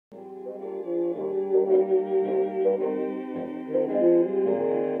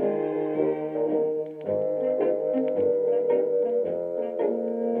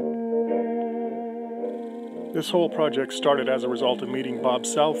This whole project started as a result of meeting Bob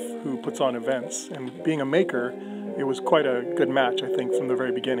Self, who puts on events, and being a maker, it was quite a good match, I think, from the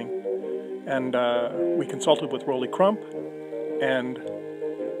very beginning. And we consulted with Rolly Crump, and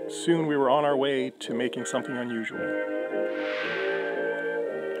soon we were on our way to making something unusual.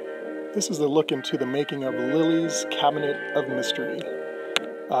 This is a look into the making of Lilly's Cabinet of Mystery.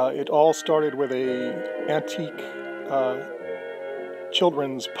 It all started with a antique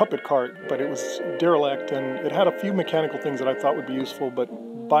children's puppet cart, but it was derelict, and it had a few mechanical things that I thought would be useful, but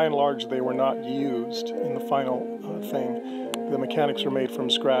by and large they were not used in the final thing. The mechanics were made from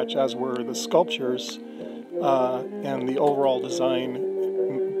scratch, as were the sculptures, and the overall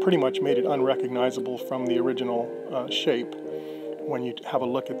design pretty much made it unrecognizable from the original shape when you have a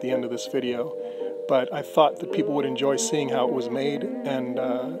look at the end of this video. But I thought that people would enjoy seeing how it was made, and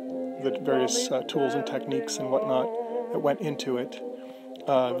the various tools and techniques and whatnot that went into it.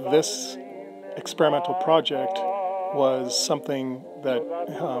 This experimental project was something that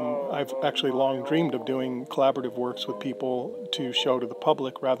I've actually long dreamed of doing, collaborative works with people to show to the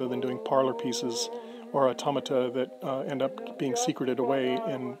public rather than doing parlor pieces or automata that end up being secreted away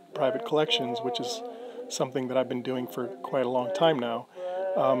in private collections, which is something that I've been doing for quite a long time now.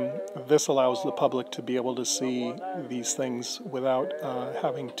 This allows the public to be able to see these things without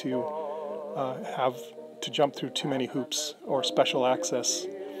having to jump through too many hoops or special access,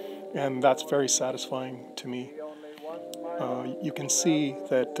 and that's very satisfying to me. You can see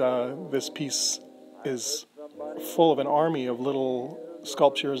that this piece is full of an army of little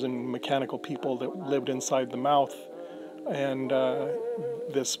sculptures and mechanical people that lived inside the mouth, and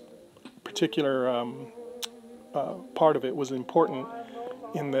this particular part of it was important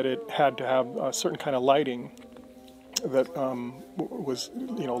in that it had to have a certain kind of lighting that was,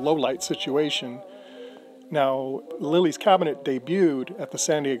 low light situation. Now, Lilly's Cabinet debuted at the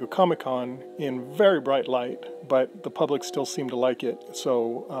San Diego Comic-Con in very bright light, but the public still seemed to like it,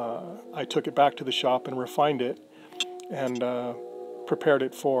 so I took it back to the shop and refined it and prepared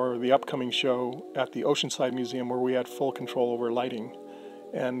it for the upcoming show at the Oceanside Museum, where we had full control over lighting.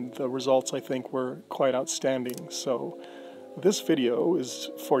 And the results, I think, were quite outstanding. So this video is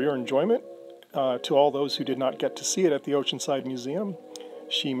for your enjoyment. To all those who did not get to see it at the Oceanside Museum,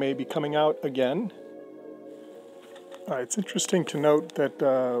 she may be coming out again. It's interesting to note that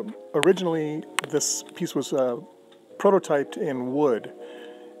originally this piece was prototyped in wood,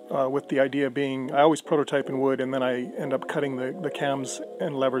 with the idea being, I always prototype in wood and then I end up cutting the cams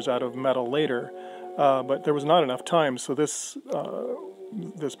and levers out of metal later. But there was not enough time, so this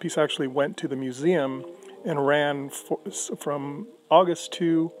piece actually went to the museum and ran from August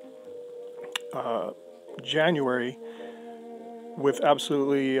to January with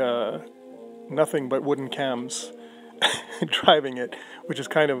absolutely nothing but wooden cams driving it, which is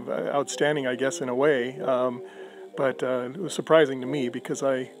kind of outstanding, I guess, in a way. But it was surprising to me because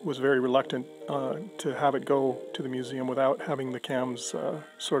I was very reluctant to have it go to the museum without having the cams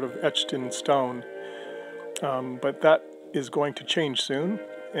sort of etched in stone. But that is going to change soon,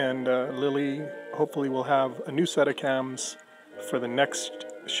 and Lilly hopefully will have a new set of cams for the next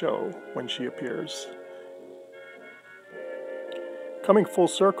show when she appears. Coming full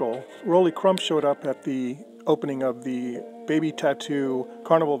circle, Rolly Crump showed up at the opening of the Baby Tattoo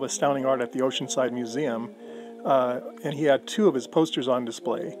Carnival of Astounding Art at the Oceanside Museum, and he had 2 of his posters on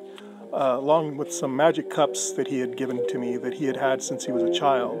display, along with some magic cups that he had given to me that he had had since he was a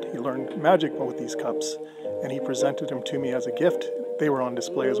child. He learned magic with these cups, and he presented them to me as a gift. They were on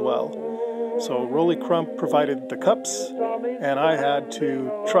display as well. So Rolly Crump provided the cups, and I had to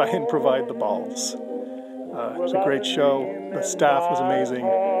try and provide the balls. It was a great show. The staff was amazing,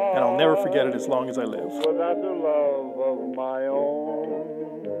 and I'll never forget it as long as I live. Without the love of my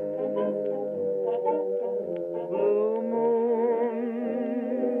own. Blue moon,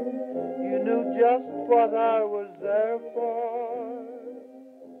 you knew just what I was there for.